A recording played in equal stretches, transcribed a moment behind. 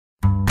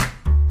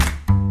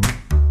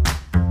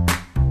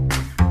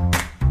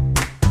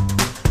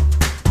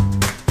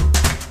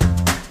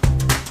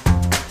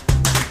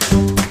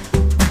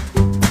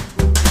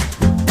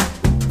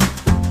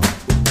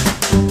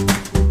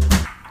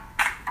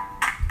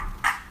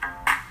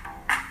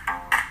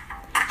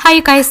Hi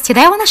you guys,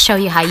 today I want to show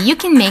you how you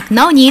can make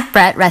no knead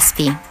bread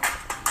recipe.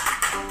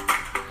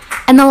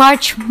 In a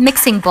large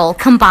mixing bowl,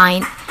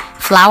 combine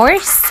flour,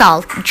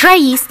 salt, dry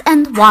yeast,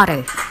 and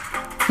water.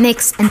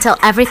 Mix until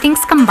everything's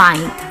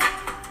combined.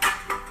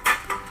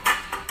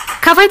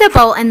 Cover the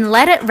bowl and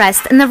let it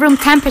rest in the room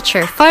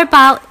temperature for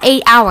about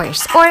 8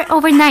 hours or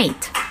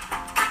overnight.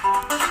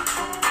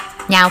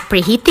 Now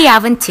preheat the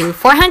oven to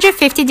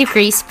 450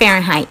 degrees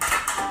Fahrenheit.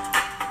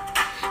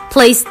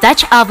 Place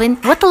Dutch oven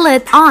with the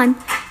lid on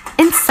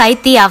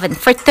inside the oven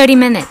for 30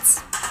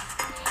 minutes.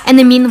 In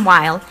the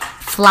meanwhile,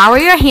 flour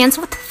your hands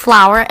with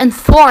flour and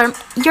form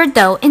your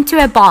dough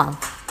into a ball.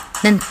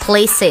 Then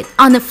place it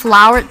on the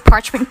floured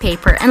parchment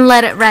paper and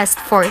let it rest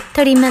for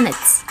 30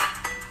 minutes.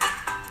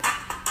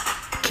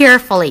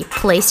 Carefully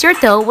place your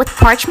dough with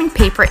parchment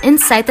paper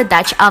inside the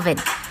Dutch oven.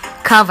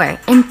 Cover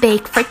and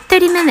bake for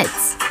 30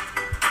 minutes.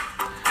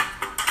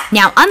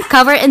 Now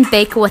uncover and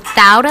bake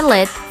without a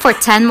lid for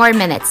 10 more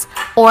minutes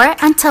or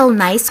until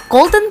nice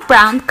golden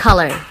brown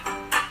color.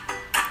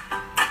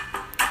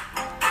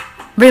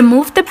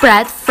 Remove the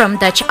bread from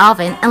Dutch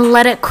oven and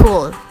let it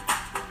cool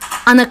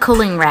on a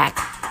cooling rack.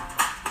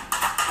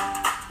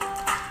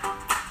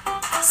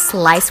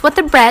 Slice with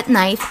the bread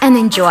knife and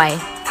enjoy.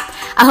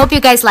 I hope you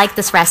guys like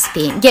this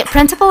recipe. Get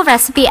printable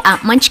recipe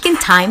at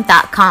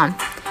munchkintime.com.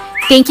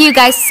 Thank you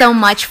guys so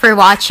much for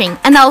watching,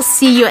 and I'll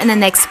see you in the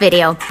next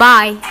video.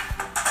 Bye!